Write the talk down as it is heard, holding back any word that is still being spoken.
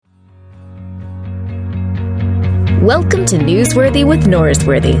Welcome to Newsworthy with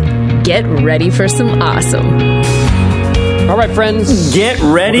Norsworthy. Get ready for some awesome. All right, friends. Get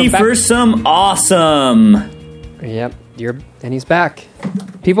ready for some awesome. Yep, and he's back.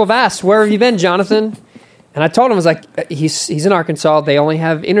 People have asked, where have you been, Jonathan? And I told him, I was like, he's in Arkansas. They only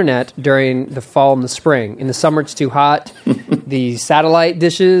have internet during the fall and the spring. In the summer, it's too hot. The satellite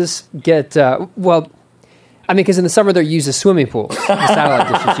dishes get, because in the summer, they're used as swimming pools, the satellite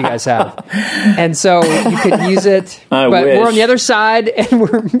dishes you guys have. And so you could use it. But we're on the other side, and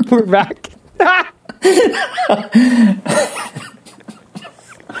we're back.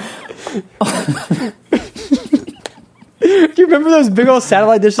 Do you remember those big old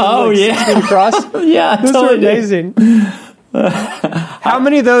satellite dishes? Oh, like yeah. 6 feet across? Yeah, those totally are amazing. How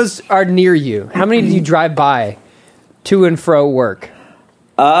many of those are near you? How many do you drive by to and fro work?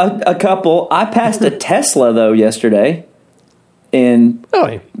 A couple. I passed a Tesla, though, yesterday. And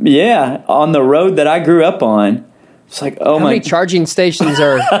Really? yeah, on the road that I grew up on. It's like, oh How my. many charging stations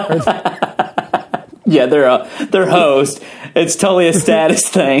are Yeah, they're host. It's totally a status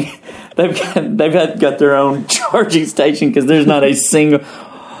thing. They've got their own charging station because there's not a single.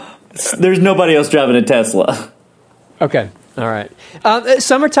 There's nobody else driving a Tesla. Okay. All right.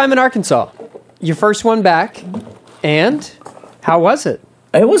 Summertime in Arkansas. Your first one back. And how was it?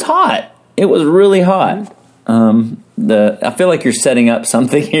 It was hot. It was really hot. I feel like you're setting up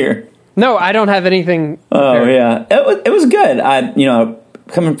something here. No, I don't have anything prepared. Oh yeah, it was good.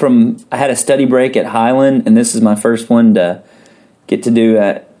 I had a study break at Highland, and this is my first one to get to do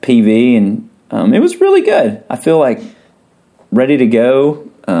at PV, and it was really good. I feel like ready to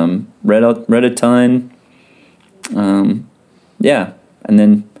go. Read a ton. Yeah, and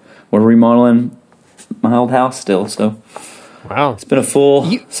then we're remodeling my old house still, so Wow. it's been a full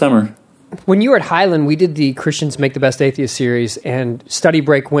summer. When you were at Highland, we did the Christians Make the Best Atheist series, and Study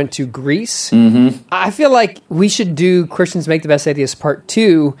Break went to Greece. Mm-hmm. I feel like we should do Christians Make the Best Atheist Part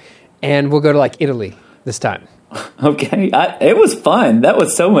 2, and we'll go to, like, Italy this time. Okay. It was fun. That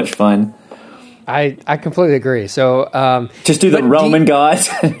was so much fun. I completely agree. So Just do the Roman gods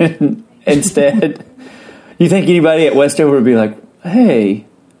instead. You think anybody at Westover would be like, hey,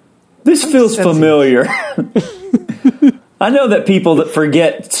 this feels familiar. I know that people that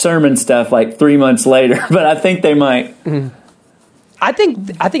forget sermon stuff like 3 months later, but I think they might. I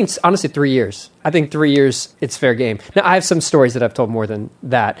think it's honestly 3 years. I think 3 years, it's fair game. Now, I have some stories that I've told more than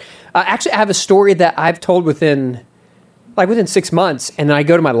that. Actually, I have a story that I've told within 6 months, and then I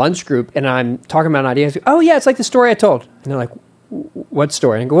go to my lunch group, and I'm talking about an idea. I go, oh, yeah, it's like the story I told. And they're like, what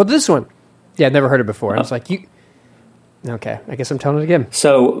story? And I go, well, this one. Yeah, I've never heard it before. And I was like, okay, I guess I'm telling it again.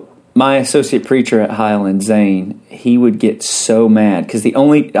 So my associate preacher at Highland, Zane, he would get so mad because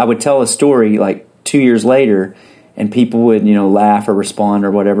I would tell a story like 2 years later, and people would, laugh or respond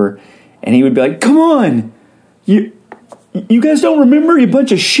or whatever, and he would be like, "Come on, you guys don't remember, you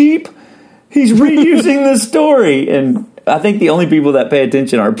bunch of sheep? He's reusing the story." And I think the only people that pay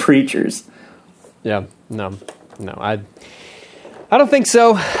attention are preachers. Yeah, no, I don't think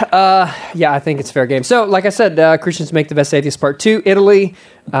so. I think it's fair game. So, like I said, Christians Make the Best Atheist Part 2, Italy.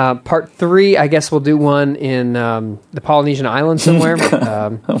 Part 3, I guess we'll do one in the Polynesian islands somewhere.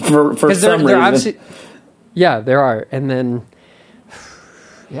 For some reason. Yeah, there are. And then,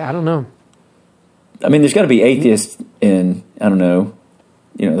 I don't know. I mean, there's got to be atheists in, I don't know,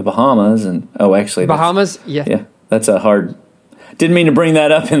 the Bahamas. And Bahamas? Yeah, that's a hard... Didn't mean to bring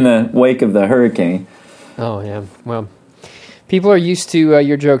that up in the wake of the hurricane. Oh, yeah. Well... People are used to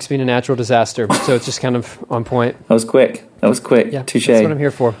your jokes being a natural disaster, so it's just kind of on point. That was quick. Yeah, Touche. That's what I'm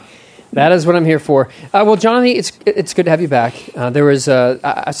here for. That is what I'm here for. Well, Johnny, it's good to have you back. There was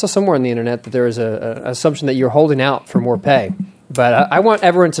I saw somewhere on the internet that there was a assumption that you're holding out for more pay, but I want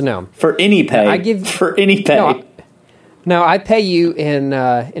everyone to know for any pay. For any pay. No, I pay you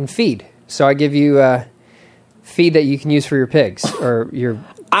in feed, so I give you feed that you can use for your pigs or your.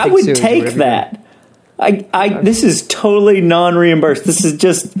 I would take that. This is totally non-reimbursed. This is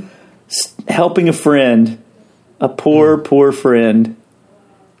just helping a friend, a poor friend,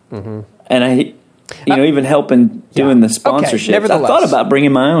 and I, even helping doing the sponsorships. Okay, I thought about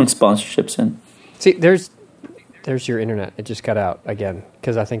bringing my own sponsorships in. See, there's your internet. It just cut out again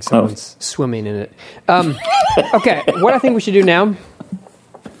because I think someone's swimming in it. Okay, what I think we should do now: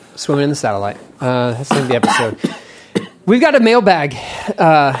 swimming in the satellite. That's the end of the episode. We've got a mailbag.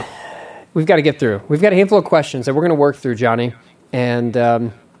 We've got to get through. We've got a handful of questions that we're going to work through, Johnny. And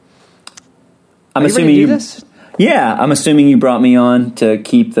I'm assuming you do this? Yeah, I'm assuming you brought me on to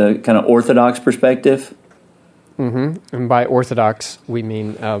keep the kind of orthodox perspective. Mm-hmm. And by orthodox, we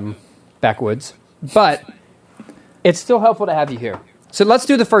mean backwoods. But it's still helpful to have you here. So let's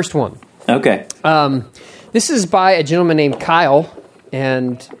do the first one. Okay. This is by a gentleman named Kyle,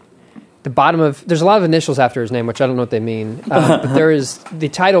 and there's a lot of initials after his name, which I don't know what they mean. But there is the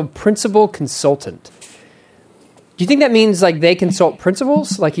title Principal Consultant. Do you think that means like they consult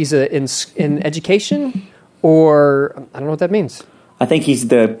principals, like he's in education, or I don't know what that means. I think he's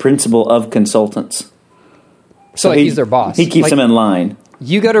the principal of consultants. So like he's their boss. He keeps them in line.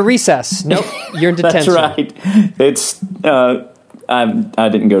 You go to recess. Nope, you're in detention. That's right. It's I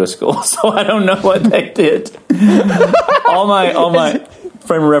didn't go to school, so I don't know what they did. all my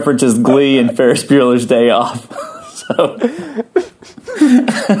frame of reference is Glee and Ferris Bueller's Day Off. So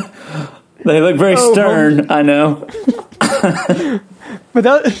they look very stern. I know.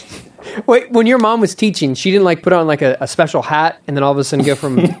 But wait, when your mom was teaching, she didn't like put on like a special hat and then all of a sudden go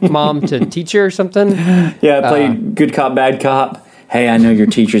from mom to teacher or something? Yeah, I played good cop, bad cop. Hey, I know your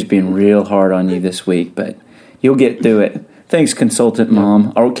teacher's being real hard on you this week, but you'll get through it. Thanks, consultant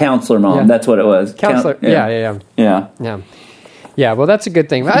mom, or counselor mom. Yeah. That's what it was. Counselor. Yeah, well, that's a good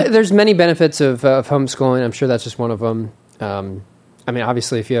thing. There's many benefits of homeschooling. I'm sure that's just one of them. I mean,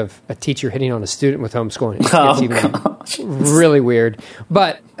 obviously, if you have a teacher hitting on a student with homeschooling, it's even really weird.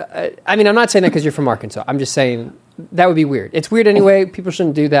 But, I mean, I'm not saying that because you're from Arkansas. I'm just saying that would be weird. It's weird anyway. People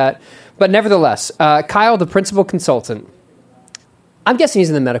shouldn't do that. But nevertheless, Kyle, the principal consultant, I'm guessing he's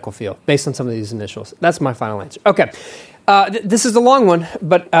in the medical field based on some of these initials. That's my final answer. Okay. This is a long one,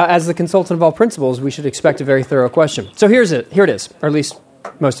 but as the consultant of all principals, we should expect a very thorough question. So here it is, or at least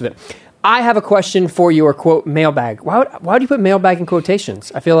most of it. I have a question for your, quote, mailbag. Why do you put mailbag in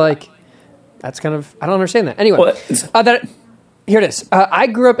quotations? I feel like that's kind of, I don't understand that. Anyway, here it is. I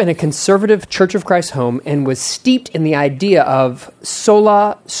grew up in a conservative Church of Christ home and was steeped in the idea of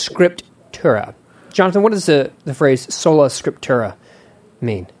sola scriptura. Jonathan, what does the phrase sola scriptura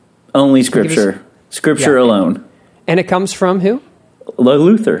mean? Only Scripture. Scripture alone. And it comes from who?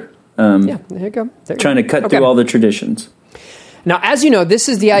 Luther. There you go. Trying to cut through all the traditions. Now, as you know, this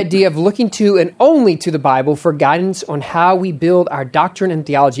is the idea of looking to and only to the Bible for guidance on how we build our doctrine and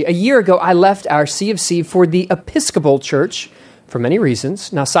theology. A year ago, I left our CFC for the Episcopal Church for many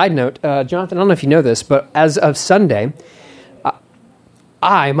reasons. Now, side note, Jonathan, I don't know if you know this, but as of Sunday,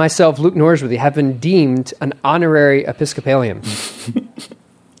 I, myself, Luke Norsworthy, have been deemed an honorary Episcopalian.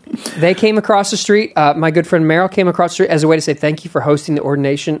 They came across the street. My good friend Merrill came across the street as a way to say thank you for hosting the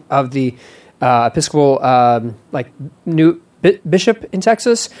ordination of the Episcopal, new bishop in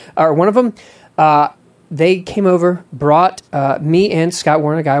Texas, or one of them. They came over, brought me and Scott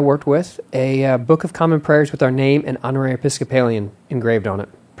Warren, a guy I worked with, a Book of Common Prayers with our name and honorary Episcopalian engraved on it.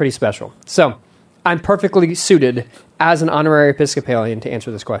 Pretty special. So I'm perfectly suited as an honorary Episcopalian to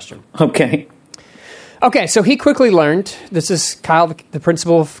answer this question. Okay, so he quickly learned, this is Kyle, the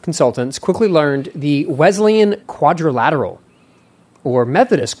principal of consultants, quickly learned the Wesleyan quadrilateral, or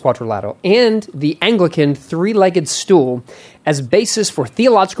Methodist quadrilateral, and the Anglican three-legged stool as basis for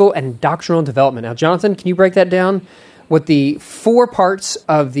theological and doctrinal development. Now, Jonathan, can you break that down? What the four parts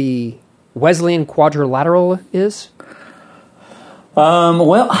of the Wesleyan quadrilateral is?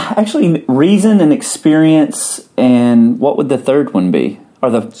 Well, actually, reason and experience, and what would the third one be? Or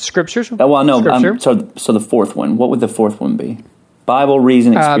the Scriptures? Well, no. So the fourth one. What would the fourth one be? Bible,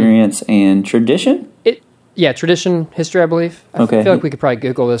 reason, experience, and tradition? Tradition, history, I believe. I feel like we could probably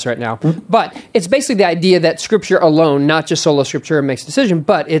Google this right now. But it's basically the idea that Scripture alone, not just sola scriptura, makes a decision,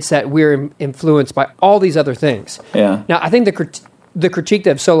 but it's that we're influenced by all these other things. Yeah. Now, I think the critique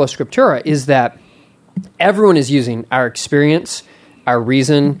of sola scriptura is that everyone is using our experience, our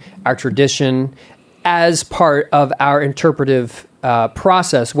reason, our tradition as part of our interpretive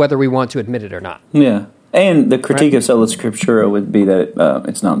process, whether we want to admit it or not. Yeah. And the critique of sola scriptura would be that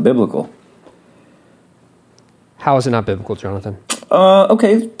it's not biblical. How is it not biblical, Jonathan?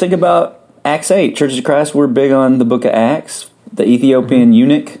 Okay, think about Acts 8. Churches of Christ, we're big on the book of Acts. The Ethiopian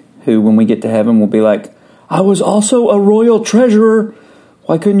eunuch, who when we get to heaven will be like, I was also a royal treasurer.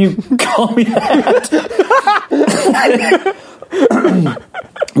 Why couldn't you call me that?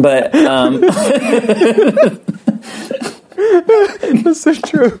 But that's so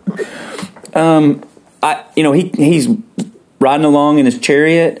true. He's riding along in his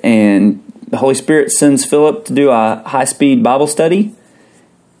chariot, and the Holy Spirit sends Philip to do a high-speed Bible study.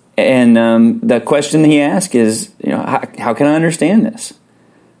 And the question he asks is, how can I understand this?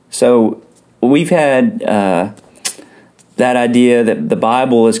 So we've had that idea that the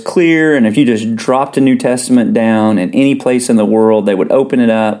Bible is clear, and if you just dropped a New Testament down in any place in the world, they would open it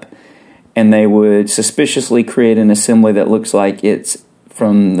up, and they would suspiciously create an assembly that looks like it's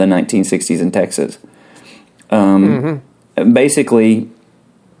from the 1960s in Texas. Basically,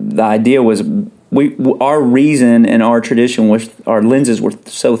 the idea was our reason and our tradition, our lenses were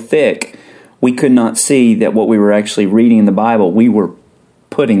so thick, we could not see that what we were actually reading in the Bible, we were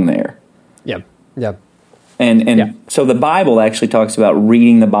putting there. Yeah, yeah. And so the Bible actually talks about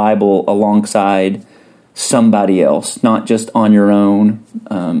reading the Bible alongside somebody else, not just on your own,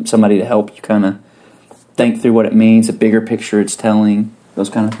 somebody to help you kind of think through what it means, a bigger picture it's telling, those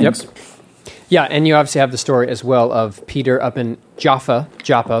kind of things. Yep. Yeah, and you obviously have the story as well of Peter up in Joppa,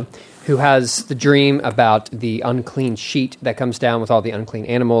 who has the dream about the unclean sheet that comes down with all the unclean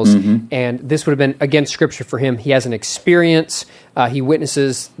animals. And this would have been, again, scripture for him. He has an experience. He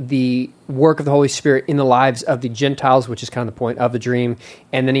witnesses the work of the Holy Spirit in the lives of the Gentiles, which is kind of the point of the dream.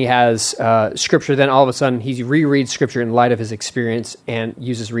 And then he has scripture. Then all of a sudden, he rereads scripture in light of his experience and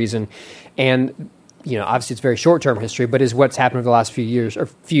uses reason. And obviously it's very short-term history, but is what's happened over the last few years or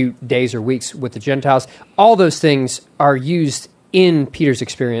few days or weeks with the Gentiles. All those things are used in Peter's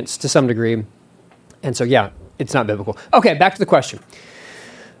experience to some degree. And so, it's not biblical. Okay, back to the question.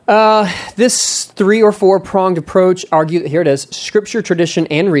 This 3 or 4 pronged approach argue, here it is, Scripture, tradition,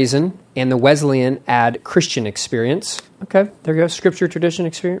 and reason, and the Wesleyan add Christian experience. Okay, there you go, Scripture, tradition,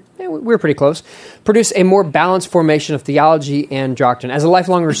 experience. Yeah, we're pretty close. Produce a more balanced formation of theology and doctrine. As a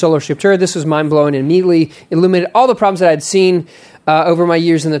lifelong Sola Scriptura, this was mind-blowing and immediately illuminated all the problems that I'd seen over my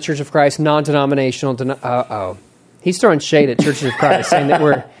years in the Church of Christ, non-denominational. He's throwing shade at Churches of Christ, saying that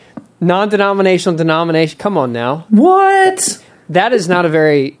we're non-denominational denomination. Come on now. What? That is not a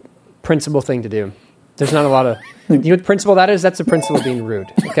very principle thing to do. There's not a lot of... You know what principle that is? That's the principle of being rude,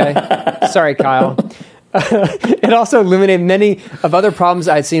 okay? Sorry, Kyle. It also illuminated many of other problems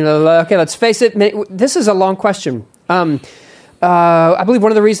I'd seen. Okay, let's face it. This is a long question. I believe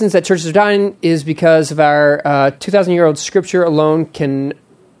one of the reasons that churches are dying is because of our 2,000-year-old Scripture alone can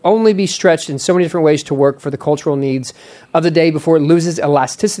only be stretched in so many different ways to work for the cultural needs of the day before it loses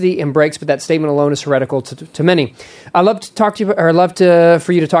elasticity and breaks, but that statement alone is heretical to many. I'd love to talk to you, or I'd love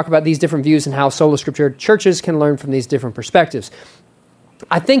for you to talk about these different views and how Sola Scriptura churches can learn from these different perspectives.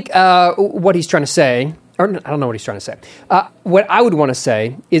 I think what he's trying to say, or I don't know what he's trying to say. What I would want to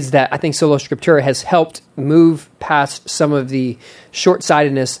say is that I think Sola Scriptura has helped move past some of the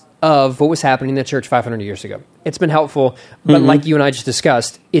short-sightedness of what was happening in the church 500 years ago. It's been helpful, but like you and I just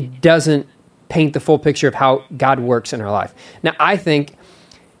discussed, it doesn't paint the full picture of how God works in our life. Now, I think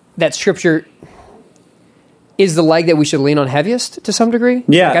that Scripture is the leg that we should lean on heaviest to some degree.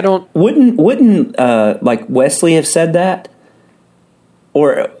 Yeah, wouldn't like Wesley have said that?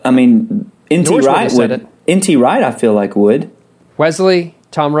 Or I mean, N.T. Wright would. N.T. Wright, I feel like would. Wesley,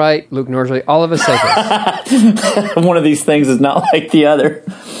 Tom Wright, Luke Norsley, all of us say this. One of these things is not like the other.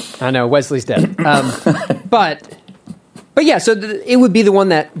 I know, Wesley's dead. But yeah, so it would be the one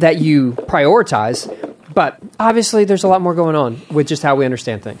that you prioritize. But obviously, there's a lot more going on with just how we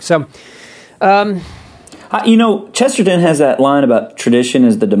understand things. So, Chesterton has that line about tradition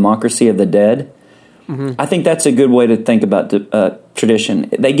is the democracy of the dead. I think that's a good way to think about tradition.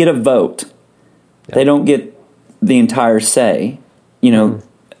 They get a vote. Yep. They don't get the entire say.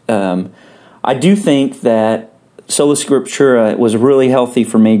 I do think that Sola Scriptura was really healthy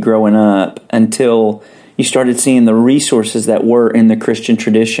for me growing up until you started seeing the resources that were in the Christian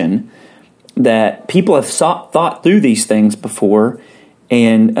tradition, that people have thought through these things before,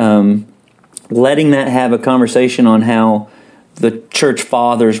 and letting that have a conversation on how the church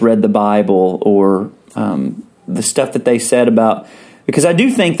fathers read the Bible, or the stuff that they said about, because I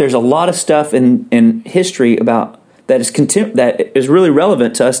do think there's a lot of stuff in history about that is really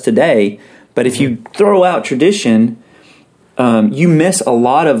relevant to us today. But if you throw out tradition, you miss a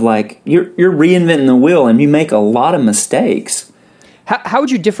lot of, you're reinventing the wheel, and you make a lot of mistakes. How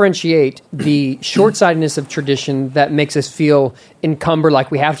would you differentiate the short-sightedness of tradition that makes us feel encumbered,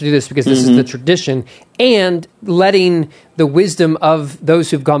 like we have to do this because this is the tradition, and letting the wisdom of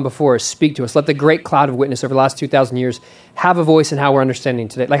those who've gone before us speak to us? Let the great cloud of witness over the last 2,000 years have a voice in how we're understanding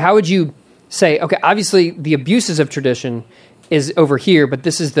today. Like, how would you say, okay, obviously the abuses of tradition is over here, but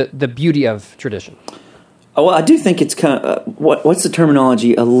this is the beauty of tradition? Oh, well, I do think it's kind of, what's the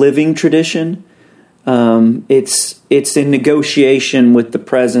terminology? A living tradition. It's in negotiation with the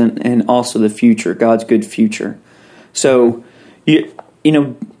present and also the future, God's good future. So,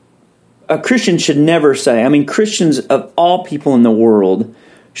 a Christian should never say, Christians of all people in the world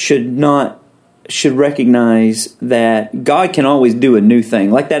should recognize that God can always do a new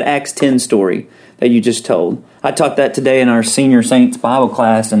thing, like that Acts 10 story that you just told. I taught that today in our Senior Saints Bible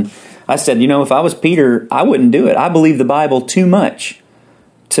class, and I said, if I was Peter, I wouldn't do it. I believe the Bible too much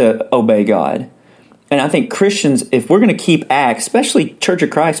to obey God. And I think Christians, if we're going to keep Acts, especially Church of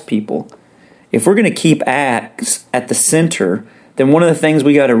Christ people, if we're going to keep Acts at the center, then one of the things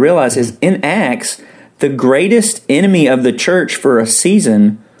we got to realize is in Acts, the greatest enemy of the church for a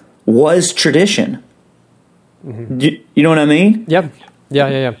season was tradition. You know what I mean? Yeah.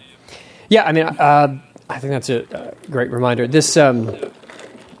 Yeah, I mean, I think that's a great reminder. This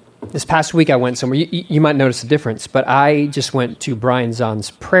past week I went somewhere. You might notice a difference, but I just went to Brian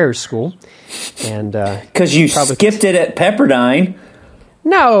Zahn's prayer school. And because you skipped it at Pepperdine.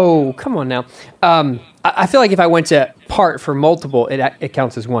 No, come on now. I feel like if I went to part for multiple, it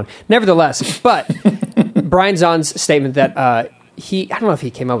counts as one. Nevertheless, but Brian Zahn's statement that I don't know if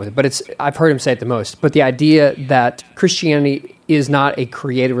he came up with it, but I've heard him say it the most. But the idea that Christianity is not a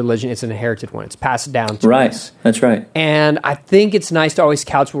created religion, it's an inherited one. It's passed down to us. That's right. And I think it's nice to always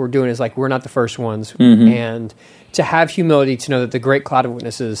couch what we're doing as like we're not the first ones. And to have humility to know that the great cloud of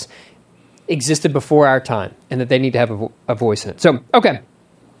witnesses existed before our time and that they need to have a voice in it. So, okay.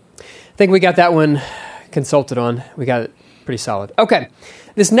 I think we got that one consulted on. We got it pretty solid. Okay.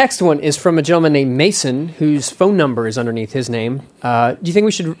 This next one is from a gentleman named Mason, whose phone number is underneath his name. Do you think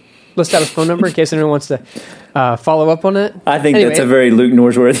we should list out his phone number in case anyone wants to follow up on it? I think that's a very Luke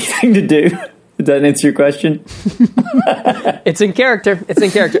Norsworthy thing to do. Does that answer your question? It's in character.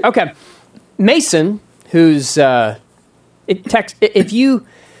 Okay. Mason, who's... how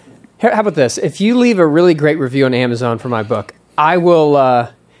about this? If you leave a really great review on Amazon for my book, I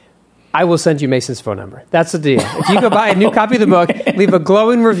will send you Mason's phone number. That's the deal. If you go buy a new copy of the book, leave a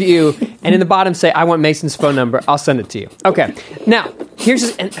glowing review, and in the bottom say, I want Mason's phone number, I'll send it to you. Okay. Now,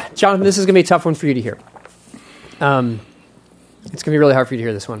 and Jonathan, this is going to be a tough one for you to hear. It's going to be really hard for you to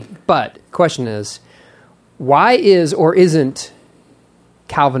hear this one. But the question is, why is or isn't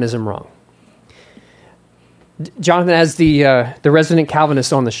Calvinism wrong? Jonathan, as the resident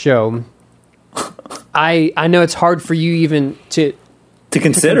Calvinist on the show, I know it's hard for you even to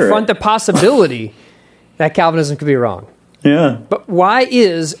confront the possibility that Calvinism could be wrong. Yeah. But why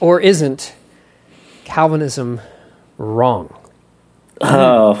is or isn't Calvinism wrong?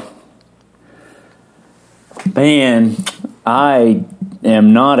 Oh, man, I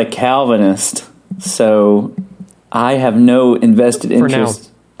am not a Calvinist, so I have no invested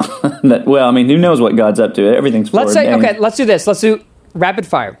interest. For now. Well, I mean, who knows what God's up to? Everything's forward. Let's do this. Let's do rapid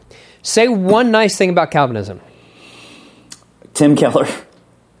fire. Say one nice thing about Calvinism. Tim Keller.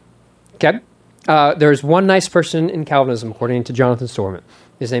 Okay. There's one nice person in Calvinism, according to Jonathan Storment.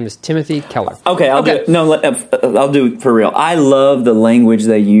 His name is Timothy Keller. Okay, I'll do it for real. I love the language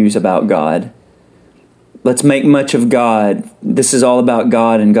they use about God. Let's make much of God. This is all about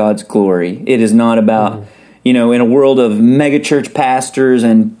God and God's glory. It is not about, in a world of megachurch pastors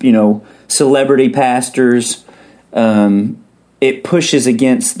and, celebrity pastors, it pushes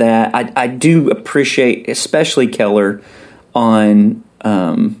against that. I do appreciate, especially Keller, on,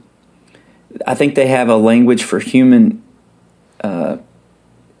 I think they have a language for human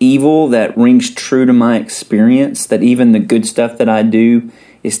evil that rings true to my experience, that even the good stuff that I do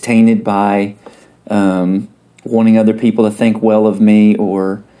is tainted by wanting other people to think well of me,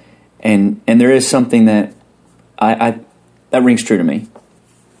 and there is something that that rings true to me.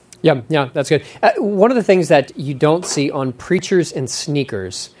 Yeah, that's good. One of the things that you don't see on Preachers and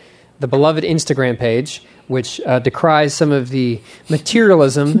Sneakers, the beloved Instagram page, which decries some of the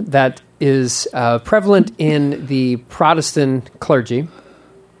materialism that is prevalent in the Protestant clergy,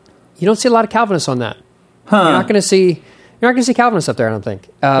 you don't see a lot of Calvinists on that. You're not going to see Calvinists up there, I don't think.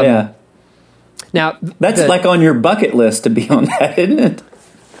 Yeah. Now that's like on your bucket list to be on that, isn't it?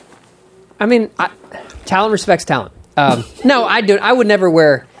 I mean, talent respects talent. No, I don't. I would never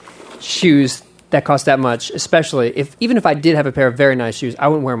wear shoes that cost that much, especially even if I did have a pair of very nice shoes, I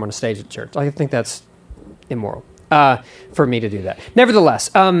wouldn't wear them on a stage at church. I think that's immoral for me to do that. Nevertheless,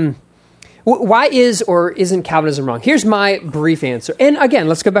 why is or isn't Calvinism wrong? Here's my brief answer. And again,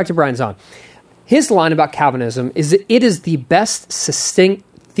 let's go back to Brian Zahn. His line about Calvinism is that it is the best succinct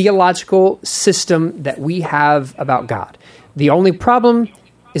theological system that we have about God. The only problem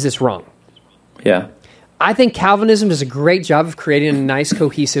is it's wrong. Yeah. I think Calvinism does a great job of creating a nice,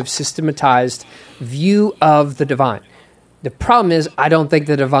 cohesive, systematized view of the divine. The problem is I don't think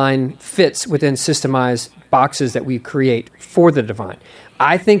the divine fits within systemized boxes that we create for the divine.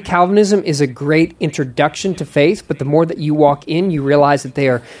 I think Calvinism is a great introduction to faith, but the more that you walk in, you realize that they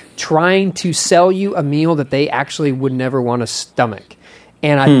are trying to sell you a meal that they actually would never want to stomach.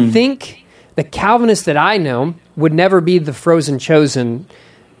 And I think the Calvinists that I know would never be the frozen chosen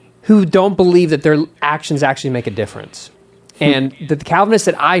who don't believe that their actions actually make a difference. And the Calvinists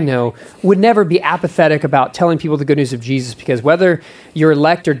that I know would never be apathetic about telling people the good news of Jesus, because whether you're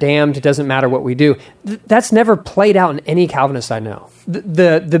elect or damned, it doesn't matter what we do. That's never played out in any Calvinist I know.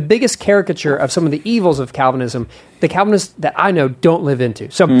 The biggest caricature of some of the evils of Calvinism, the Calvinists that I know don't live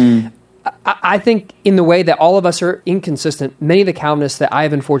into. So I think in the way that all of us are inconsistent, many of the Calvinists that I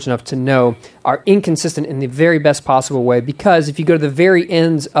have been fortunate enough to know are inconsistent in the very best possible way, because if you go to the very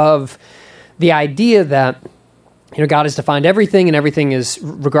ends of the idea that God has defined everything and everything is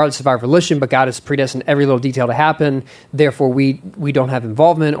regardless of our volition, but God has predestined every little detail to happen, therefore we don't have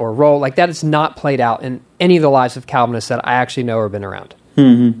involvement or role, like that is not played out in any of the lives of Calvinists that I actually know or been around.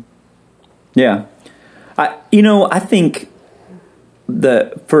 Mm-hmm. Yeah. I think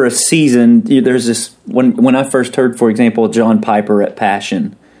for a season, there's this, when I first heard, for example, John Piper at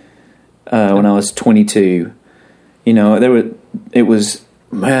Passion, when I was 22, it was,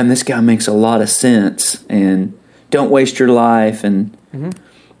 man, this guy makes a lot of sense, and don't waste your life, and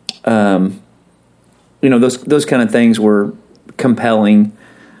those kind of things were compelling.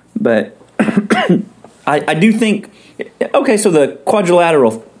 But I do think, okay, so the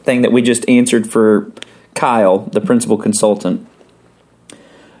quadrilateral thing that we just answered for Kyle, the principal consultant,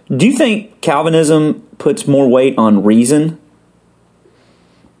 do you think Calvinism puts more weight on reason?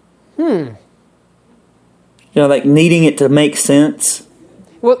 Like needing it to make sense?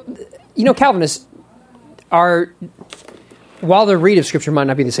 Well, Calvinists are, while their read of Scripture might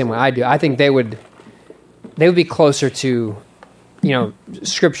not be the same way I do, I think they would be closer to,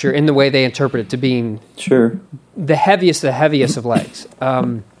 Scripture in the way they interpret it to being the heaviest of legs.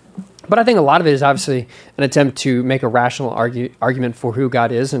 But I think a lot of it is obviously an attempt to make a rational argument for who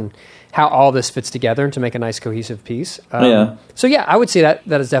God is and how all this fits together and to make a nice cohesive piece. So yeah, I would say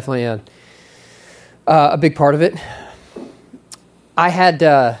that is definitely a big part of it. I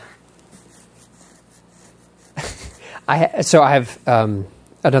have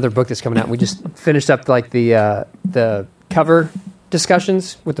another book that's coming out. We just finished up the cover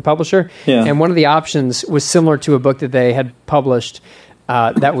discussions with the publisher, and one of the options was similar to a book that they had published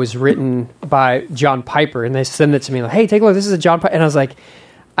that was written by John Piper, and they sent it to me like, "Hey, take a look. This is a John Piper," and I was like,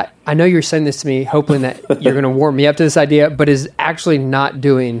 "I know you're sending this to me, hoping that you're going to warm me up to this idea, but is actually not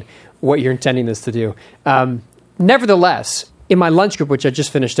doing what you're intending this to do." Nevertheless, in my lunch group, which I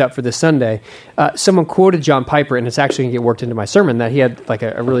just finished up for this Sunday, someone quoted John Piper, and it's actually going to get worked into my sermon, that he had like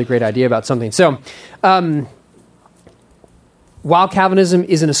a really great idea about something. So, while Calvinism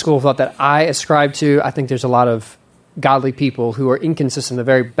isn't a school of thought that I ascribe to, I think there's a lot of godly people who are inconsistent in the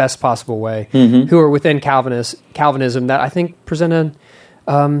very best possible way, who are within Calvinism that I think present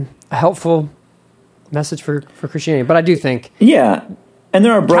a helpful message for Christianity. But I do think... Yeah, and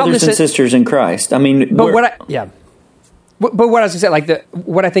there are brothers and sisters in Christ. I mean... But what I was going to say,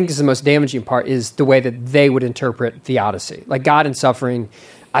 what I think is the most damaging part is the way that they would interpret theodicy. Like God and suffering,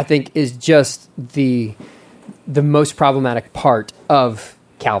 I think, is just the most problematic part of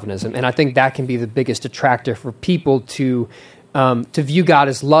Calvinism, and I think that can be the biggest detractor for people to view God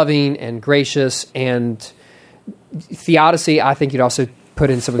as loving and gracious. And theodicy, I think you'd also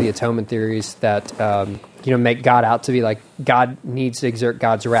put in some of the atonement theories that make God out to be like God needs to exert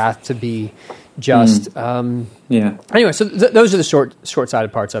God's wrath to be just. Anyway, so those are the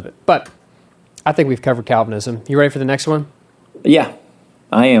short-sighted parts of it. But I think we've covered Calvinism. You ready for the next one? Yeah,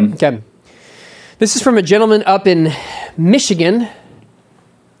 I am. Okay. This is from a gentleman up in Michigan.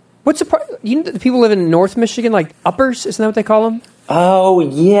 What's the part? The people live in North Michigan, like Uppers? Isn't that what they call them? Oh,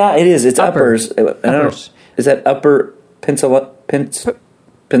 yeah, it is. It's Uppers. Is that Upper Peninsula?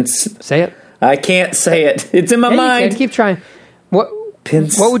 Say it. I can't say it. It's in my mind. You can. Keep trying. What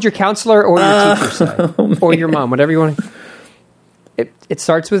would your counselor or your teacher say? Or your mom, whatever you want to... It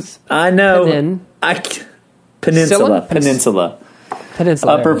starts with... I know. Peninsula.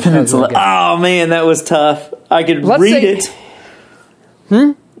 Upper Peninsula. Oh, man, that was tough. I could read it.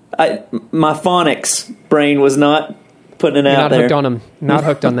 My phonics brain was not putting it out there. Not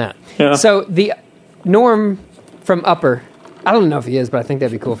hooked on that. Yeah. So the Norm from Upper, I don't know if he is, but I think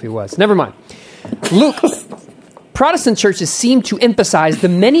that'd be cool if he was. Never mind. Luke, Protestant churches seem to emphasize the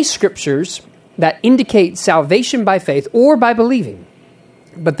many scriptures that indicate salvation by faith or by believing.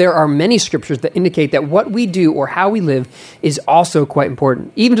 But there are many scriptures that indicate that what we do or how we live is also quite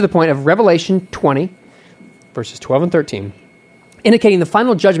important, even to the point of Revelation 20, verses 12 and 13, indicating the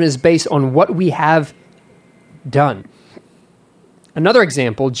final judgment is based on what we have done. Another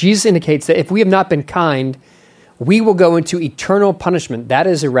example, Jesus indicates that if we have not been kind, we will go into eternal punishment. That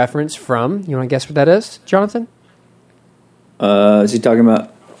is a reference from, you want to guess what that is, Jonathan? Is he talking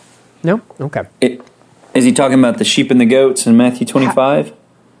about... No? Okay. Is he talking about the sheep and the goats in Matthew 25?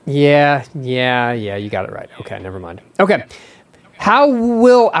 Yeah, you got it right. Okay, never mind. Okay. How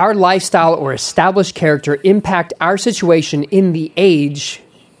will our lifestyle or established character impact our situation in the age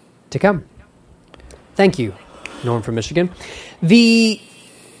to come? Thank you, Norm from Michigan.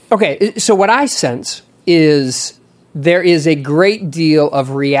 So what I sense is there is a great deal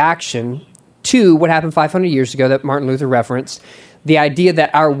of reaction to what happened 500 years ago that Martin Luther referenced, the idea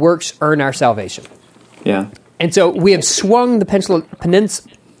that our works earn our salvation. Yeah. And so we have swung the pendulum,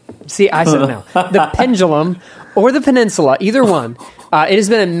 the pendulum or the peninsula, either one. It has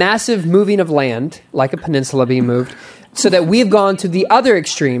been a massive moving of land, like a peninsula being moved, so that we have gone to the other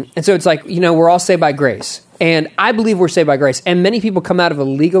extreme. And so it's like, we're all saved by grace. And I believe we're saved by grace. And many people come out of a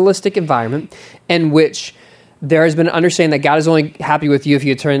legalistic environment in which there has been an understanding that God is only happy with you if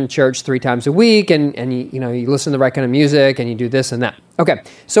you attend church 3 times a week and you listen to the right kind of music and you do this and that. Okay,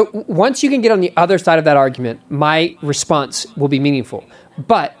 so once you can get on the other side of that argument, my response will be meaningful.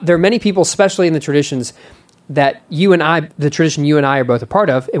 But there are many people, especially in the traditions that the tradition you and I are both a part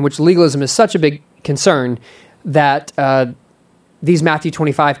of, in which legalism is such a big concern that these Matthew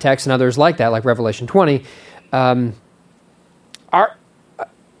 25 texts and others like that, like Revelation 20, are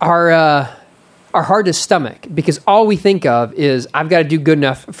hard to stomach, because all we think of is, I've got to do good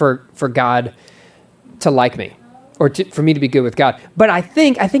enough for God to like me, or for me to be good with God. But I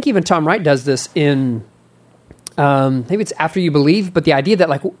think even Tom Wright does this in, maybe it's After You Believe, but the idea that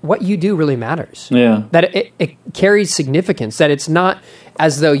like what you do really matters. Yeah. That it carries significance, that it's not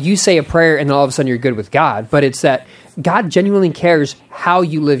as though you say a prayer and then all of a sudden you're good with God, but it's that God genuinely cares how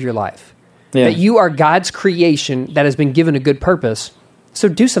you live your life. Yeah. That you are God's creation that has been given a good purpose, so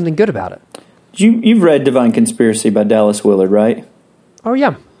do something good about it. You've read Divine Conspiracy by Dallas Willard, right? Oh,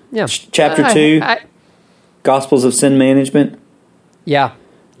 yeah. Yeah. Chapter 2, Gospels of Sin Management. Yeah.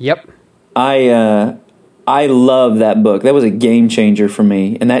 Yep. I love that book. That was a game changer for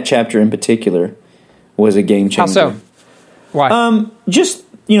me, and that chapter in particular was a game changer. How so? Why?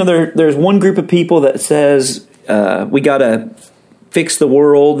 There's one group of people that says we got to fix the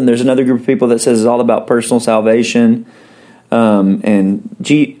world, and there's another group of people that says it's all about personal salvation,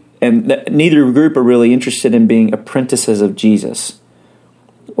 neither group are really interested in being apprentices of Jesus.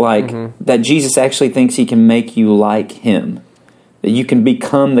 That Jesus actually thinks he can make you like him. That you can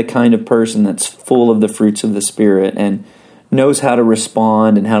become the kind of person that's full of the fruits of the Spirit and knows how to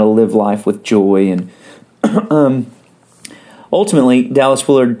respond and how to live life with joy. And ultimately, Dallas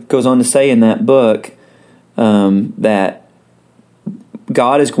Willard goes on to say in that book that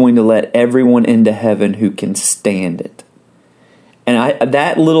God is going to let everyone into heaven who can stand it. And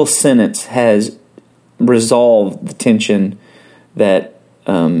that little sentence has resolved the tension that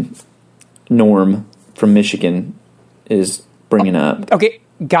Norm from Michigan is bringing up. Okay,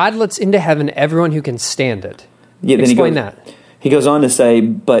 God lets into heaven everyone who can stand it. Yeah, explain that. He goes on to say,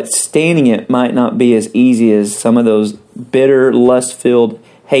 but standing it might not be as easy as some of those bitter, lust-filled,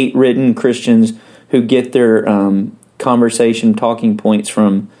 hate-ridden Christians who get their conversation talking points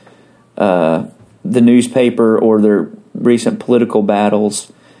from the newspaper or their recent political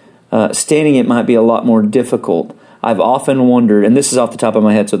battles. Standing it might be a lot more difficult. I've often wondered, and this is off the top of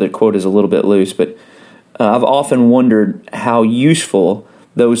my head, so the quote is a little bit loose, but I've often wondered how useful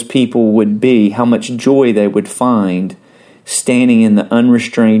those people would be, how much joy they would find standing in the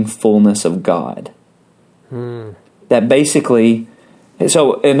unrestrained fullness of God. That basically,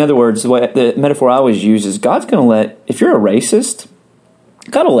 so in other words, the metaphor I always use is God's going to let, if you're a racist,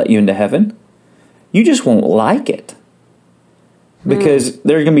 God will let you into heaven. You just won't like it. Because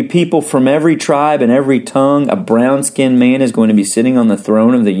there are going to be people from every tribe and every tongue. A brown-skinned man is going to be sitting on the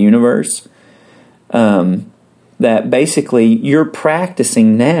throne of the universe. That basically you're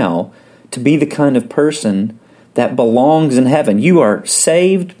practicing now to be the kind of person that belongs in heaven. You are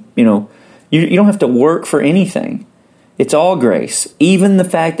saved. You don't have to work for anything. It's all grace. Even the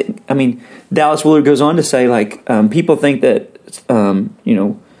fact that, Dallas Willard goes on to say, people think that,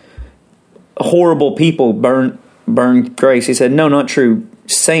 horrible people burn grace. He said, no, not true.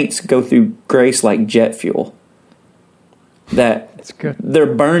 Saints go through grace like jet fuel. That's good.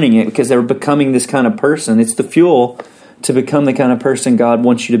 They're burning it because they're becoming this kind of person. It's the fuel to become the kind of person God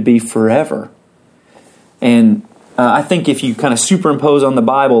wants you to be forever. And I think if you kind of superimpose on the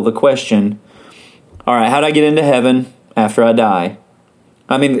Bible the question, all right, how do I get into heaven after I die?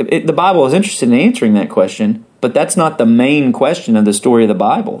 The Bible is interested in answering that question, but that's not the main question of the story of the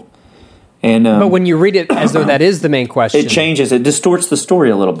Bible. And but when you read it as though that is the main question, it changes. It distorts the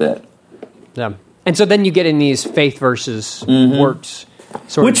story a little bit. Yeah, and so then you get in these faith versus works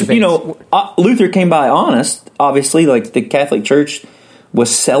sort of debates. Luther came by honest. Obviously, like the Catholic Church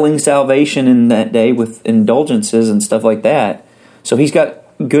was selling salvation in that day with indulgences and stuff like that. So he's got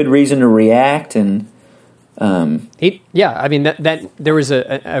good reason to react, and that there was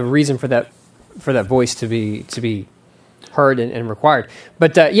a reason for that voice to be heard and required.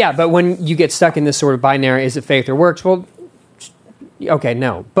 But but when you get stuck in this sort of binary, is it faith or works? Well, okay,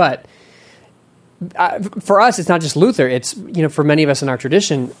 no. But for us, it's not just Luther. It's, for many of us in our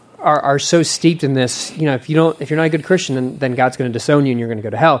tradition are so steeped in this. If you're not a good Christian, then God's going to disown you and you're going to go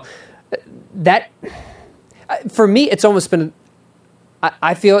to hell. That, for me, it's almost been.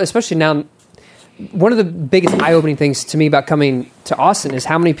 I feel, especially now, one of the biggest eye-opening things to me about coming to Austin is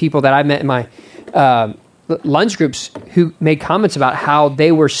how many people that I met in my lunch groups who made comments about how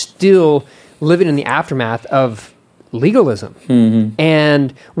they were still living in the aftermath of legalism. Mm-hmm.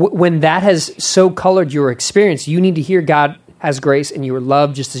 And when that has so colored your experience, you need to hear God has grace and you are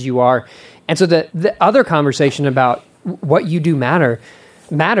loved just as you are. And so the other conversation about what you do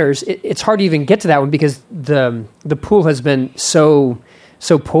matters, it's hard to even get to that one because the pool has been so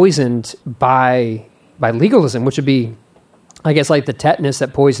poisoned by legalism, which would be, I guess, like the tetanus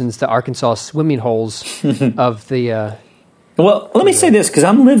that poisons the Arkansas swimming holes of the. Well, let me say this because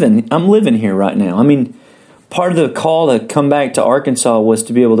I'm living here right now. I mean, part of the call to come back to Arkansas was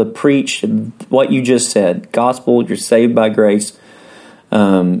to be able to preach what you just said: gospel. You're saved by grace,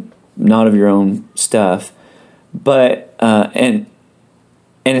 not of your own stuff. But and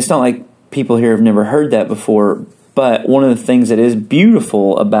it's not like people here have never heard that before. But one of the things that is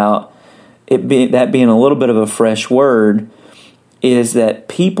beautiful about it being a little bit of a fresh word is that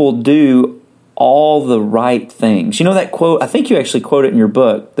people do all the right things. You know that quote? I think you actually quote it in your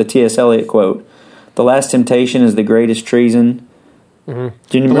book, the T.S. Eliot quote. The last temptation is the greatest treason. Mm-hmm.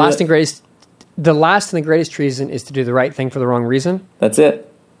 Do you remember the last and the greatest treason is to do the right thing for the wrong reason. That's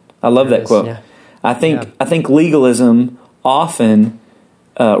it. I love that quote. Yeah. I think legalism often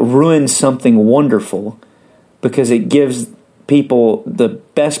ruins something wonderful because it gives people the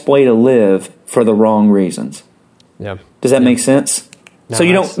best way to live for the wrong reasons. Yeah. Does that make sense? No, so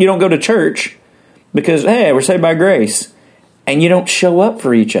you don't go to church because, hey, we're saved by grace, and you don't show up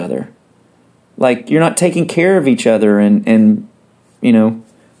for each other. Like, you're not taking care of each other, and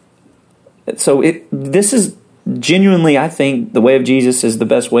so this is genuinely, I think, the way of Jesus is the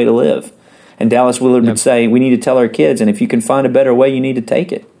best way to live. And Dallas Willard would say, we need to tell our kids, and if you can find a better way, you need to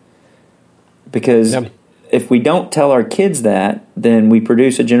take it. Because if we don't tell our kids that, then we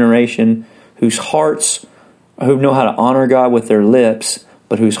produce a generation who know how to honor God with their lips,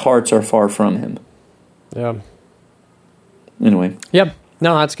 but whose hearts are far from Him. Yeah. Anyway. Yep.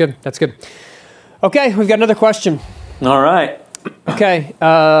 No, that's good. That's good. Okay, we've got another question. All right. Okay.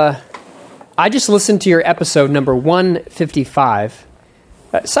 I just listened to your episode number 155.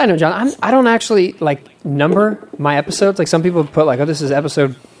 Side note, John, I don't actually number my episodes. Like some people put this is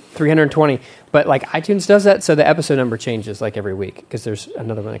episode 320, but iTunes does that, so the episode number changes every week because there's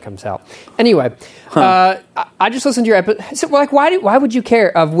another one that comes out. Anyway, I just listened to your episode. So, why would you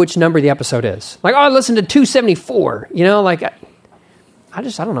care of which number the episode is? I listened to 274. I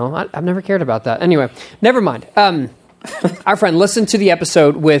don't know. I've never cared about that. Anyway, never mind. Our friend listened to the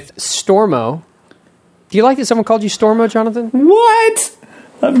episode with Stormo. Do you like that someone called you Stormo, Jonathan? What?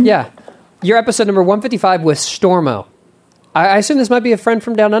 Yeah. Your episode number 155 with Stormo. I assume this might be a friend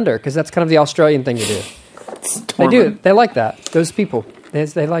from down under, because that's kind of the Australian thing to do. They do. They like that. Those people. They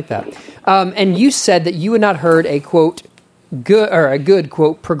like that. And you said that you had not heard a, quote, good,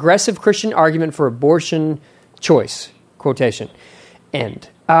 quote, progressive Christian argument for abortion choice, quotation, end.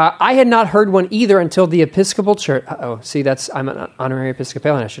 I had not heard one either until the Episcopal Church. I'm an honorary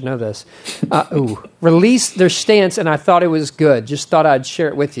Episcopalian. I should know this. Released their stance, and I thought it was good. Just thought I'd share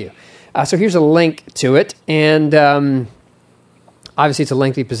it with you. So here's a link to it, and obviously it's a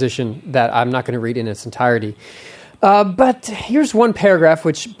lengthy position that I'm not going to read in its entirety. But here's one paragraph,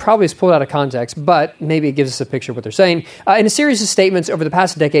 which probably is pulled out of context, but maybe it gives us a picture of what they're saying. In a series of statements over the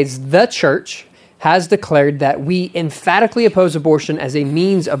past decades, the Church has declared that we emphatically oppose abortion as a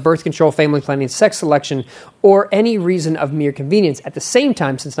means of birth control, family planning, sex selection, or any reason of mere convenience. At the same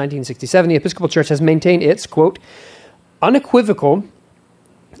time, since 1967, the Episcopal Church has maintained its, quote, unequivocal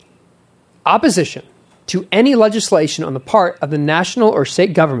opposition to any legislation on the part of the national or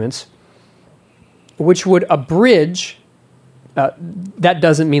state governments which would abridge, that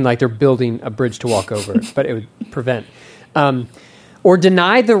doesn't mean they're building a bridge to walk over, but it would prevent, or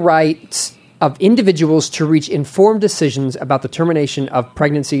deny the rights of individuals to reach informed decisions about the termination of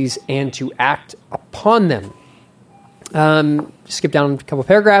pregnancies and to act upon them. Skip down a couple of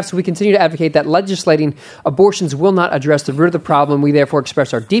paragraphs. We continue to advocate that legislating abortions will not address the root of the problem. We therefore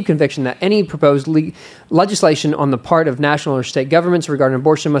express our deep conviction that any proposed legislation on the part of national or state governments regarding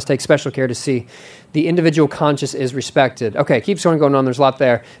abortion must take special care to see the individual conscience is respected. Okay, keeps going on. There's a lot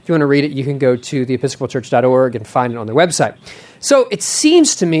there. If you want to read it, you can go to theepiscopalchurch.org and find it on their website. So it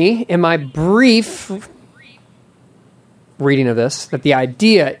seems to me, in my brief reading of this, that the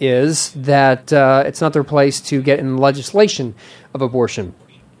idea is that it's not their place to get in legislation of abortion.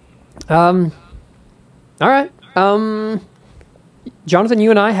 All right. Jonathan,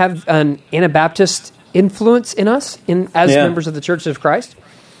 you and I have an Anabaptist influence in us as members of the Church of Christ,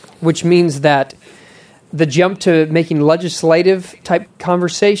 which means that the jump to making legislative type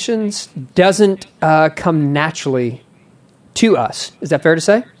conversations doesn't come naturally to us. Is that fair to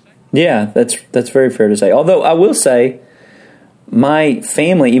say? Yeah, that's very fair to say. Although I will say, my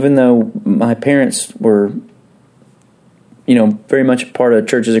family, even though my parents were, very much a part of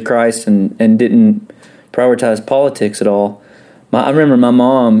Churches of Christ and didn't prioritize politics at all, I remember my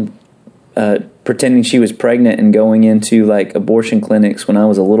mom pretending she was pregnant and going into like abortion clinics when I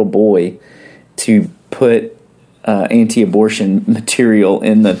was a little boy to put anti-abortion material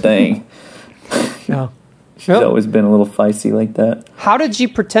in the thing. Yeah. She's always been a little feisty like that. How did you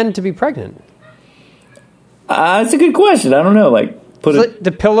pretend to be pregnant? That's a good question. I don't know. Like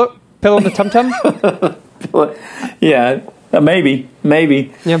the pillow in the tum-tum? Yeah, maybe.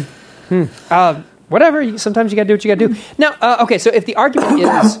 Yeah. Whatever. Sometimes you got to do what you got to do. Now, okay. So if the argument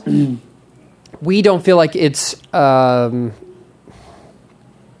is we don't feel like it's that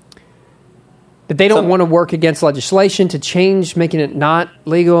they don't want to work against legislation to change, making it not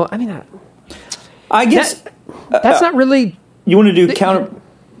legal. I mean, I guess that's not really. You want to do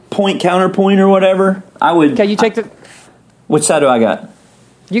counterpoint or whatever? I would. Okay, you take the. Which side do I got?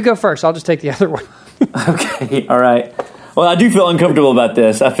 You go first. I'll just take the other one. Okay. All right. Well, I do feel uncomfortable about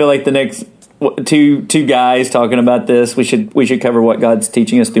this. I feel like the next two guys talking about this, we should cover what God's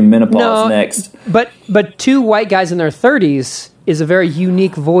teaching us through menopause next. But two white guys in their 30s is a very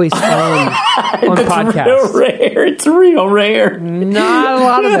unique voice on podcasts. Real rare. It's real rare. Not a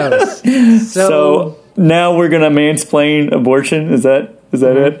lot of those. So now we're gonna mansplain abortion. Is that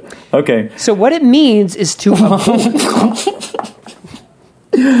it? Okay. So what it means is to.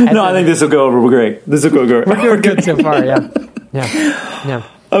 No, I think this will go over great. This will go great. We're doing good so far. Yeah.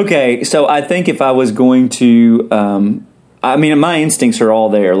 Okay, so I think if I was going to, my instincts are all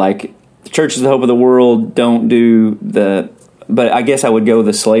there. Like, the church is the hope of the world. Don't do but I guess I would go with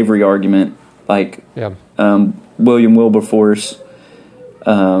the slavery argument. Like, William Wilberforce,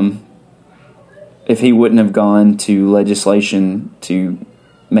 if he wouldn't have gone to legislation to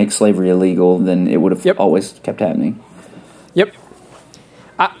make slavery illegal, then it would have always kept happening. Yep.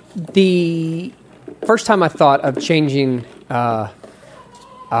 The first time I thought of changing a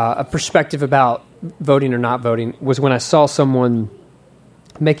perspective about voting or not voting was when I saw someone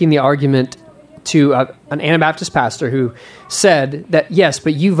making the argument to an Anabaptist pastor who said that, yes,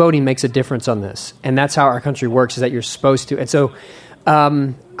 but you voting makes a difference on this. And that's how our country works, is that you're supposed to. And so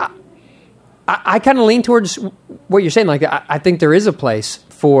I kind of lean towards what you're saying. Like, I think there is a place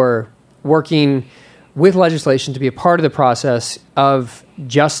for working with legislation to be a part of the process of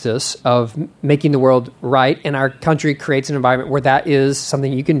justice, of making the world right, and our country creates an environment where that is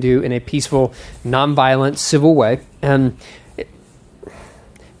something you can do in a peaceful, nonviolent, civil way. And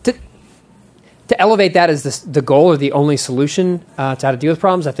to elevate that as the goal or the only solution to how to deal with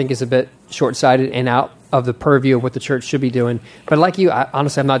problems, I think is a bit short-sighted and out of the purview of what the church should be doing. But like you,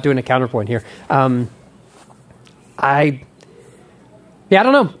 honestly, I'm not doing a counterpoint here. I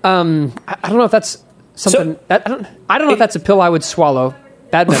don't know. I don't know if that's something. I don't know if that's a pill I would swallow.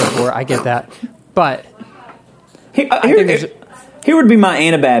 Bad metaphor. I get that, but here would be my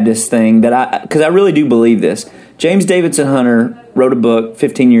Anabaptist thing because I really do believe this. James Davidson Hunter wrote a book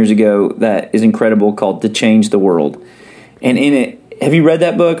 15 years ago that is incredible called "To Change the World," and in it, have you read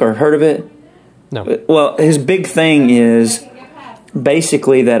that book or heard of it? No. Well, his big thing is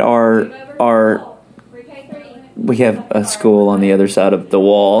basically that we have a school on the other side of the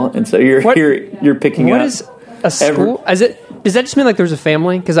wall, and so you're picking up. What is a school? Does that just mean like there's a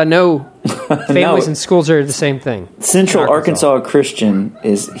family? Because I know families and schools are the same thing. Central Arkansas Christian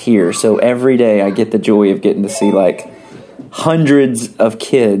is here, so every day I get the joy of getting to see like hundreds of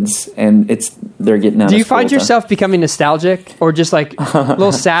kids, and they're getting out. Do of you school find yourself becoming nostalgic, or just like a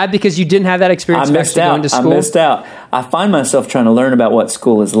little sad because you didn't have that experience? I missed out. Going to school? I missed out. I find myself trying to learn about what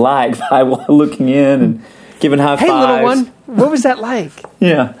school is like by looking in and giving high fives. Hey, little one, what was that like?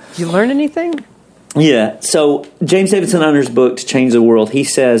 Yeah. Did you learn anything? Yeah. So James Davidson Hunter's book, To Change the World, he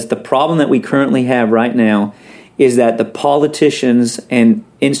says the problem that we currently have right now is that the politicians and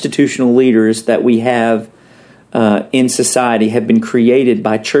institutional leaders that we have in society have been created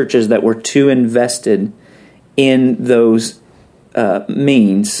by churches that were too invested in those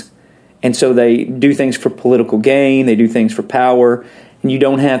means. And so they do things for political gain, they do things for power, and you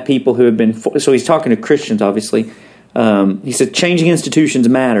don't have people who have been... So he's talking to Christians, obviously. He said changing institutions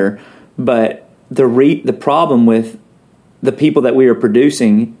matter, but the problem with the people that we are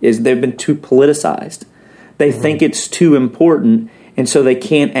producing is they've been too politicized. They think it's too important, and so they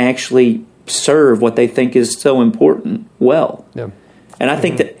can't actually serve what they think is so important well. Yeah. And I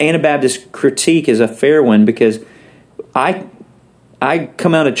think the Anabaptist critique is a fair one, because I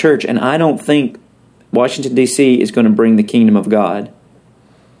come out of church and I don't think Washington, D.C. is going to bring the kingdom of God.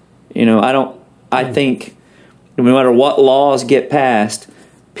 I think no matter what laws get passed,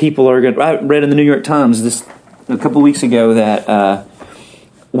 people are going to... I read in the New York Times a couple of weeks ago that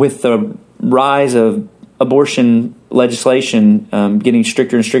with the rise of abortion legislation getting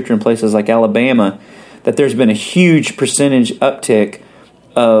stricter and stricter in places like Alabama, that there's been a huge percentage uptick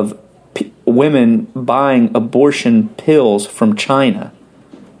of women buying abortion pills from China,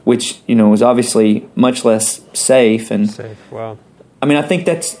 which is obviously much less safe. Wow. I mean, I think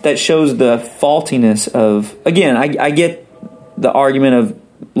that shows the faultiness of. Again, I get the argument of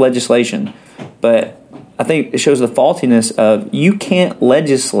legislation, but I think it shows the faultiness of you can't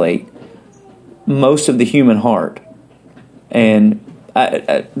legislate most of the human heart, and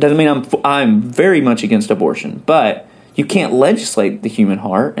doesn't mean I'm very much against abortion, but you can't legislate the human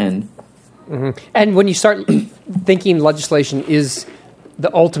heart. And and when you start thinking legislation is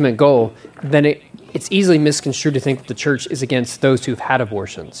the ultimate goal, then it's easily misconstrued to think that the church is against those who've had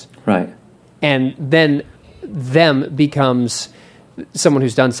abortions, right? And then them becomes someone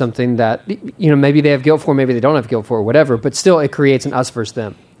who's done something that maybe they have guilt for, maybe they don't have guilt for, or whatever. But still, it creates an us versus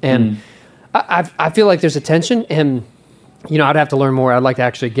them, and I feel like there's a tension, and I'd have to learn more. I'd like to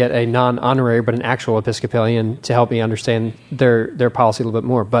actually get a non-honorary, but an actual Episcopalian to help me understand their policy a little bit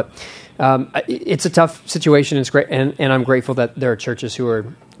more. But it's a tough situation. It's great, and I'm grateful that there are churches who are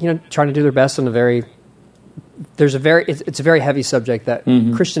trying to do their best on it's a very heavy subject that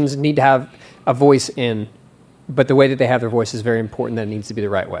Christians need to have a voice in. But the way that they have their voice is very important. That it needs to be the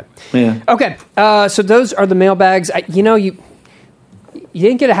right way. Yeah. Okay. So those are the mailbags. You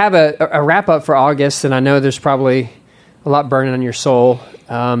didn't get to have a wrap up for August, and I know there's probably a lot burning on your soul.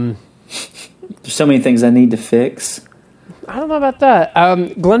 There's so many things I need to fix. I don't know about that.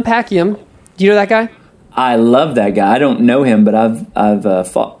 Glenn Packiam, do you know that guy? I love that guy. I don't know him, but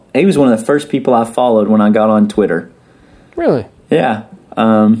he was one of the first people I followed when I got on Twitter. Really? Yeah.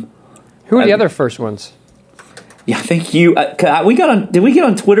 Who are the other first ones? Yeah, I think you. Did we get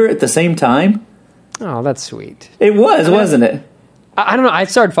on Twitter at the same time? Oh, that's sweet. It was, wasn't it? I don't know. I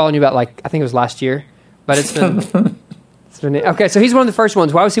started following you about I think it was last year, but it's been. Okay, so he's one of the first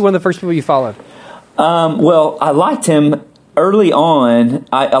ones. Why was he one of the first people you followed? Well, I liked him early on.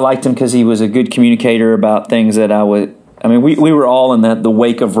 I liked him because he was a good communicator about things that I would. I mean, we were all in the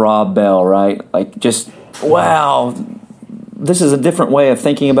wake of Rob Bell, right? Like, just wow, this is a different way of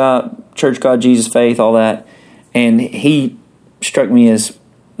thinking about church, God, Jesus, faith, all that. And he struck me as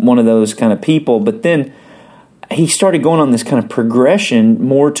one of those kind of people. But then he started going on this kind of progression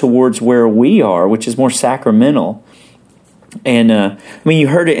more towards where we are, which is more sacramental. And you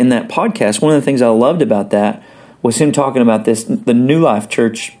heard it in that podcast. One of the things I loved about that was him talking about the New Life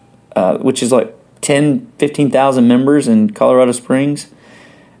Church, which is like 10, 15,000 members in Colorado Springs.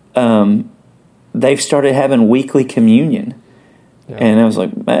 They've started having weekly communion. Yeah. And I was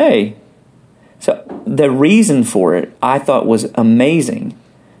like, hey. So the reason for it, I thought, was amazing,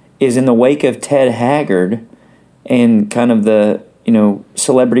 is in the wake of Ted Haggard and kind of the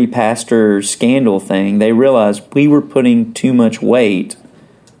celebrity pastor scandal thing, they realized we were putting too much weight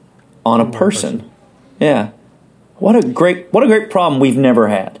on a person. Yeah. What a great problem we've never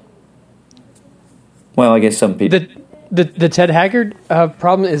had. Well, I guess some people. The Ted Haggard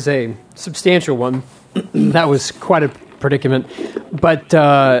problem is a substantial one. That was quite a predicament. But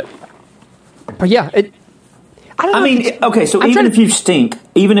yeah, I don't know. I mean, okay, so even if you stink,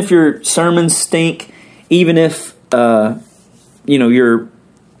 even if your sermons stink, even if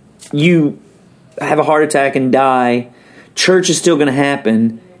you have a heart attack and die, church is still going to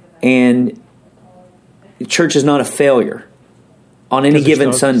happen, and church is not a failure on any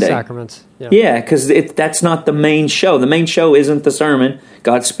given Sunday. Sacraments. Yeah, because that's not the main show. The main show isn't the sermon.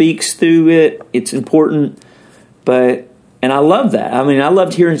 God speaks through it. It's important, and I love that. I mean, I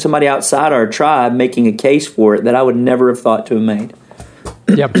loved hearing somebody outside our tribe making a case for it that I would never have thought to have made.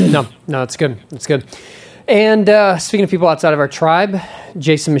 Yep. No, it's good. It's good. And speaking of people outside of our tribe,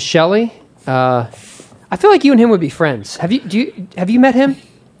 Jason Michelli, I feel like you and him would be friends. Have you met him?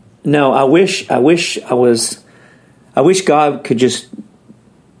 No, I wish God could just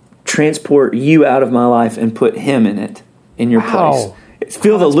transport you out of my life and put him in your place.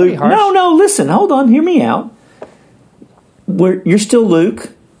 Feel the Luke. No, listen, hold on, hear me out. You're still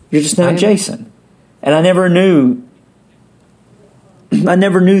Luke. You're just not Jason. And I never knew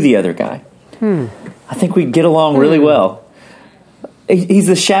the other guy. I think we get along really well. He's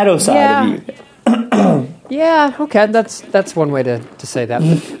the shadow side of you. Yeah, okay, that's one way to say that.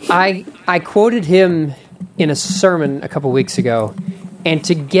 I I quoted him in a sermon a couple weeks ago, and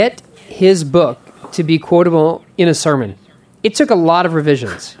to get his book to be quotable in a sermon, it took a lot of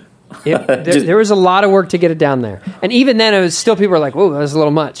revisions. There was a lot of work to get it down there. And even then, it was still people were like, whoa, that was a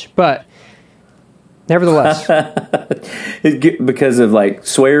little much. But nevertheless. Because of like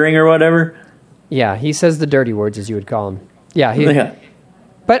swearing or whatever? Yeah, he says the dirty words, as you would call them. Yeah.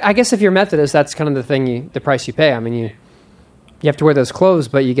 But I guess if you're Methodist, that's kind of the price you pay. I mean, you have to wear those clothes,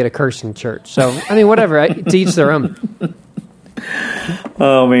 but you get a curse in church. So, I mean, whatever. To each their own.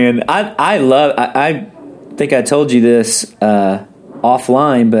 Oh, man. I think I told you this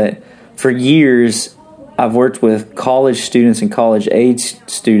offline, but for years I've worked with college students and college-age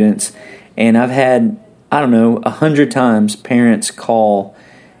students, and I've had, 100 times parents call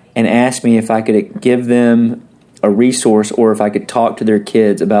and ask me if I could give them a resource or if I could talk to their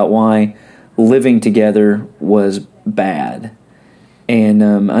kids about why living together was bad. And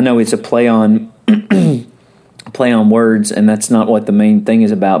I know it's a play on words, and that's not what the main thing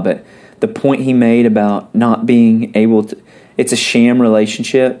is about, but the point he made about not being able to, it's a sham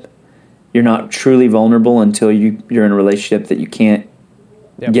relationship. You're not truly vulnerable until you're in a relationship that you can't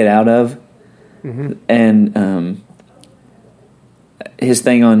get out of. Mm-hmm. And his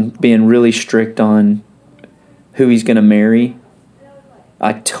thing on being really strict on who he's going to marry,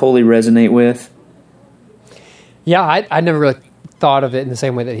 I totally resonate with. Yeah, I never really thought of it in the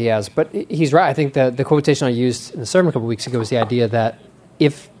same way that he has, but he's right. I think the quotation I used in the sermon a couple weeks ago was the idea that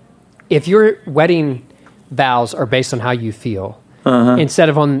if your wedding vows are based on how you feel, instead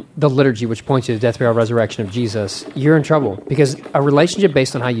of on the liturgy, which points to the death, burial, resurrection of Jesus, you're in trouble, because a relationship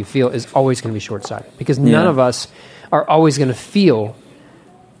based on how you feel is always going to be short-sighted, because none of us are always going to feel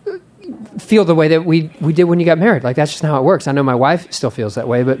the way that we did when you got married. Like, that's just how it works. I know my wife still feels that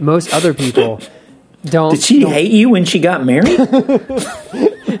way, but most other people don't. Did she hate you when she got married?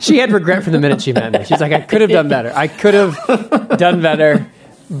 She had regret from the minute she met me. She's like, I could have done better.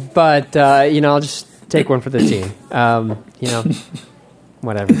 But, I'll just take one for the team.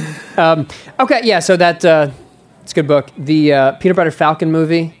 Whatever. Okay, yeah, so it's a good book. The Peanut Butter Falcon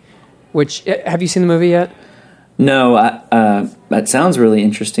movie, which, have you seen the movie yet? No, that sounds really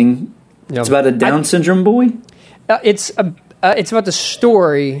interesting. It's about a Down syndrome boy? It's about the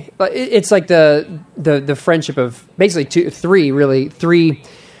story. It's like the friendship of basically three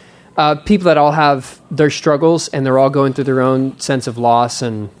people that all have their struggles, and they're all going through their own sense of loss.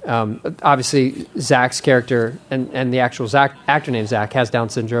 And obviously, Zach's character and the actual actor named Zach has Down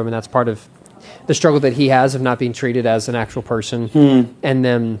syndrome, and that's part of the struggle that he has of not being treated as an actual person. And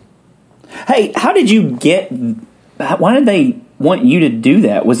then, hey, how did you get? Why did they want you to do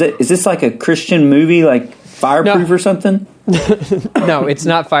that? Is this like a Christian movie, like Fireproof or something? No, it's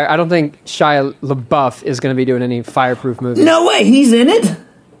not Fire. I don't think Shia LaBeouf is going to be doing any Fireproof movies. No way, he's in it.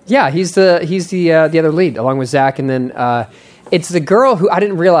 Yeah, he's the other lead along with Zach, and then it's the girl who I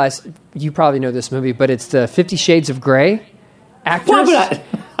didn't realize. You probably know this movie, but it's the 50 Shades of Grey actress. Why would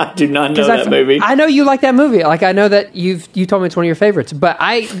I do not know that movie. I know you like that movie. Like, I know that you told me it's one of your favorites, but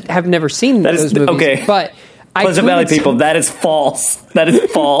I have never seen those movies. Okay, but Pleasant Valley people, that is false. That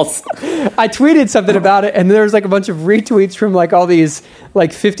is false. I tweeted something about it, and there was like a bunch of retweets from like all these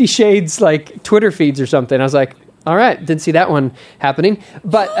like 50 Shades like Twitter feeds or something. I was like, all right, didn't see that one happening.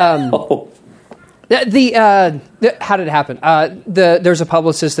 But how did it happen? There's a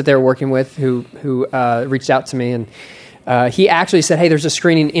publicist that they were working with who reached out to me, and he actually said, hey, there's a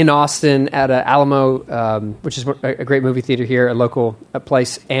screening in Austin at Alamo, which is a great movie theater here, a local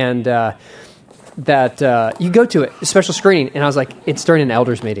place, and that you go to it, a special screening. And I was like, it's during an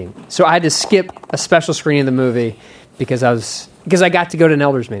elders meeting. So I had to skip a special screening of the movie because I got to go to an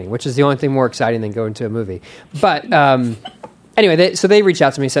elders meeting, which is the only thing more exciting than going to a movie. But anyway, they reached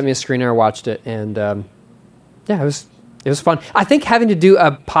out to me, sent me a screener, I watched it, and it was fun. I think having to do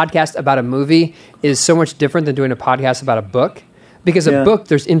a podcast about a movie is so much different than doing a podcast about a book, because a book,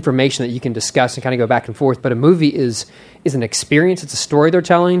 there's information that you can discuss and kind of go back and forth, but a movie is an experience. It's a story they're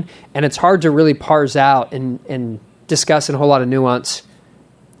telling, and it's hard to really parse out and discuss in a whole lot of nuance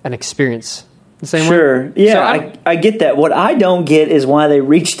an experience. The same way? Sure. Yeah, so I get that. What I don't get is why they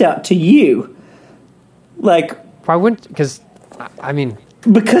reached out to you. Like, why wouldn't? Because I mean,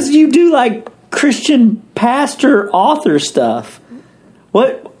 because you do like Christian pastor author stuff.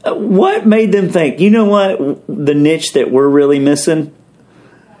 What made them think, you know what, the niche that we're really missing?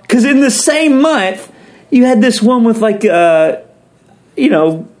 Because in the same month, you had this one with like, John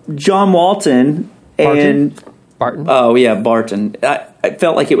Walton and Barton. Oh yeah, Barton. I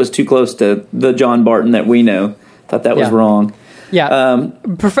felt like it was too close to the John Barton that we know. Thought that was wrong. Yeah,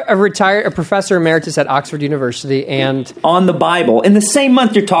 a professor emeritus at Oxford University, and on the Bible. In the same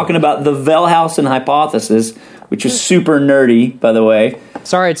month, you're talking about the Wellhausen hypothesis, which is super nerdy, by the way.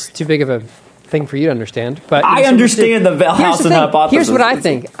 Sorry, it's too big of a thing for you to understand. But I understand the Wellhausen hypothesis. Here's what I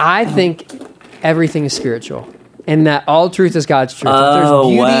think. I think everything is spiritual, and that all truth is God's truth. Oh, there's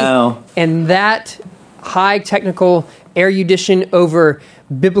beauty wow. and that high technical erudition over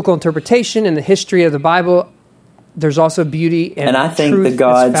biblical interpretation and the history of the Bible. There's also beauty and I think truth the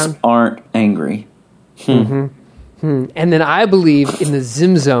gods that's found. aren't angry. And then I believe in the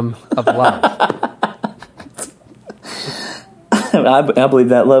zimzum of love. I believe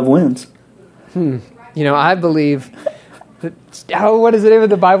that love wins. You know, I believe that, what is the name of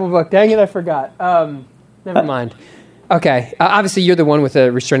the Bible book? Dang it, I forgot. Never mind. Okay, obviously you're the one with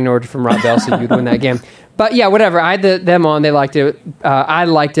a restraining order from Rob Bell, so you'd win that game. But yeah, whatever. I had them on. They liked it. I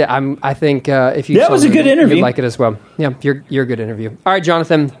liked it. I think if you that was a good interview. you'd like it as well. Yeah, you're a good interview. All right,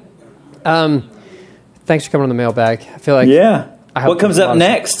 Jonathan. Thanks for coming on the mailbag. I feel like What comes up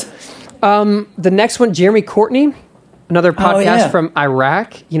next? The next one, Jeremy Courtney, another podcast from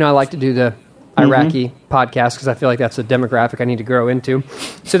Iraq. You know, I like to do the Iraqi podcast because I feel like that's a demographic I need to grow into.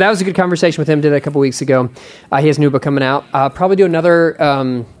 So that was a good conversation with him. Did it a couple weeks ago. He has a new book coming out. Probably do another.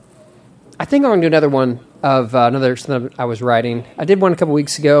 I think I'm going to do another one of something I was writing. I did one a couple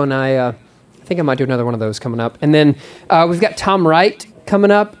weeks ago, and I think I might do another one of those coming up. And then we've got Tom Wright coming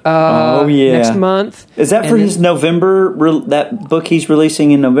up next month. Is that for his November, that book he's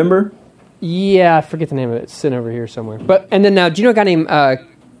releasing in November? Yeah, I forget the name of it. It's sitting over here somewhere. And then do you know a guy named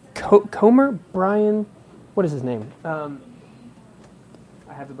Comer? Brian? What is his name? I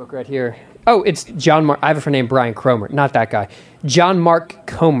have the book right here. Oh, it's John Mark. I have a friend named Brian Cromer. Not that guy. John Mark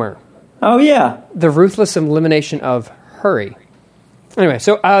Comer. Oh, yeah. The Ruthless Elimination of Hurry. Anyway,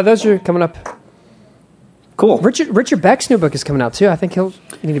 so those are coming up. Cool. Richard Beck's new book is coming out, too. I think he'll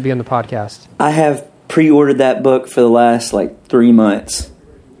need to be on the podcast. I have pre-ordered that book for the last, 3 months.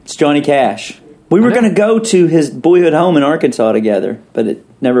 It's Johnny Cash. We were going to go to his boyhood home in Arkansas together, but it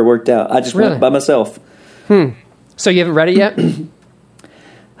never worked out. I just went by myself. So you haven't read it yet?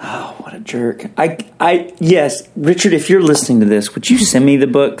 Oh, what a jerk. Yes, Richard, if you're listening to this, would you send me the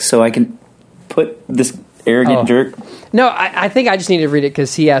book so I can put this arrogant jerk? No, I think I just need to read it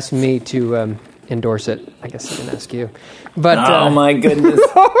because he asked me to endorse it. I guess he didn't ask you. But oh, my goodness.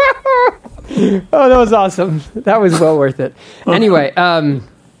 Oh, that was awesome. That was well worth it. Anyway,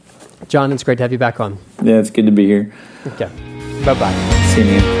 John, it's great to have you back on. Yeah, it's good to be here. Okay. Bye-bye.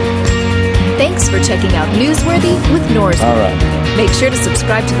 See you. Thanks for checking out Newsworthy with Norsworthy. All right. Make sure to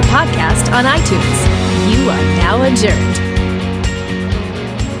subscribe to the podcast on iTunes. You are now adjourned.